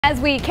As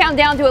we count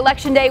down to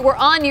Election Day, we're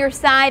on your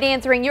side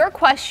answering your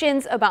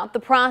questions about the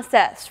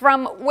process.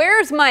 From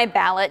where's my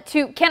ballot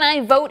to can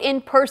I vote in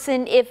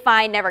person if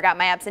I never got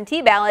my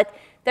absentee ballot,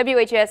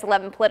 WHAS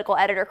 11 political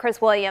editor Chris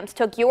Williams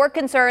took your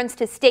concerns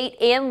to state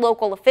and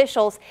local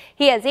officials.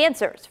 He has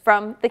answers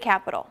from the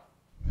Capitol.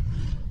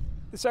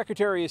 The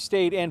Secretary of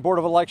State and Board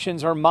of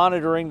Elections are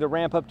monitoring the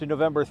ramp up to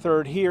November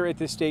 3rd here at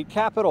the state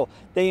capitol.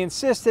 They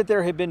insist that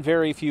there have been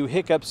very few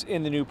hiccups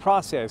in the new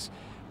process.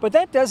 But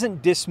that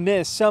doesn't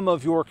dismiss some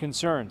of your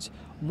concerns.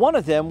 One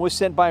of them was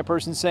sent by a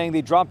person saying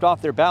they dropped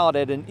off their ballot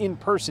at an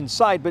in-person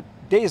site, but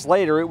days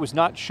later it was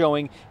not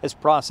showing as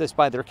processed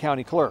by their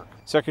county clerk.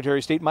 Secretary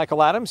of State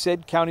Michael Adams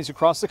said counties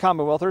across the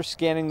Commonwealth are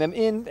scanning them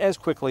in as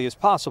quickly as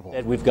possible.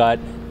 We've got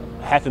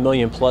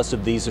 500,000 plus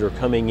of these that are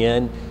coming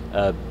in,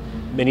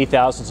 many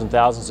thousands and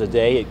thousands a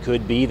day. It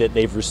could be that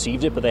they've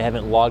received it, but they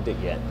haven't logged it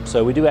yet.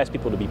 So we do ask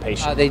people to be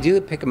patient. They do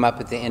pick them up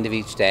at the end of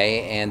each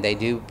day, and they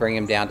do bring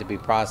them down to be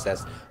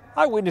processed.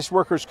 I witnessed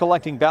workers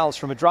collecting ballots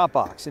from a drop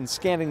box and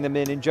scanning them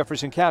in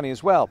Jefferson County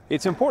as well.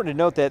 It's important to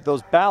note that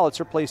those ballots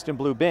are placed in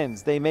blue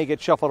bins. They may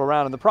get shuffled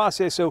around in the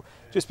process, so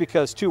just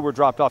because two were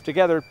dropped off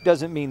together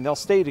doesn't mean they'll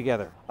stay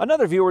together.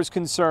 Another viewer is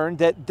concerned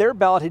that their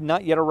ballot had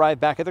not yet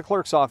arrived back at the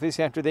clerk's office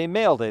after they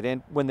mailed it,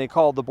 and when they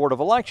called the Board of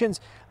Elections,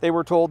 they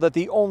were told that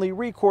the only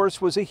recourse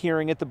was a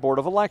hearing at the Board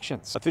of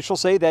Elections. Officials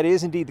say that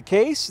is indeed the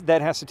case.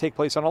 That has to take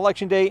place on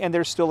Election Day, and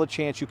there's still a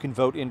chance you can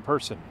vote in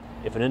person.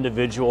 If an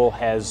individual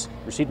has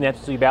received an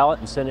absentee ballot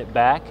and sent it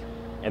back,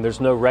 and there's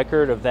no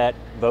record of that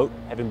vote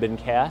having been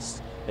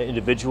cast, the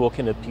individual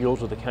can appeal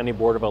to the County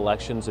Board of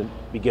Elections and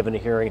be given a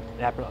hearing,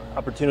 an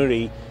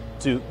opportunity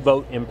to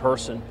vote in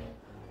person.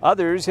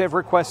 Others have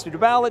requested a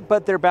ballot,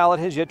 but their ballot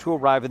has yet to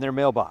arrive in their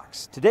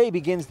mailbox. Today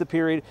begins the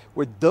period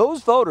where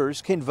those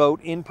voters can vote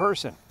in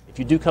person. If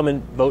you do come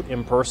and vote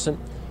in person,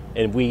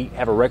 and we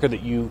have a record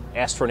that you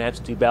asked for an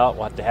absentee ballot,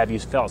 we'll have to have you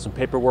fill out some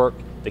paperwork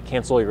to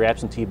cancel your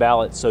absentee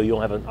ballot so you'll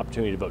have an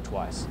opportunity to vote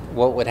twice.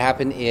 What would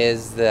happen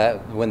is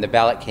that when the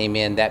ballot came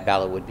in, that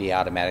ballot would be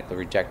automatically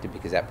rejected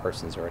because that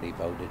person's already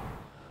voted.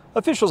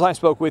 Officials I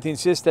spoke with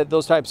insist that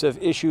those types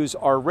of issues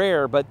are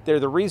rare, but they're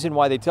the reason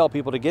why they tell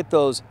people to get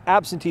those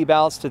absentee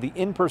ballots to the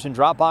in-person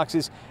drop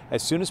boxes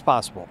as soon as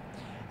possible.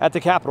 At the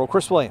Capitol,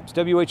 Chris Williams,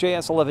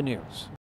 WHAS 11 News.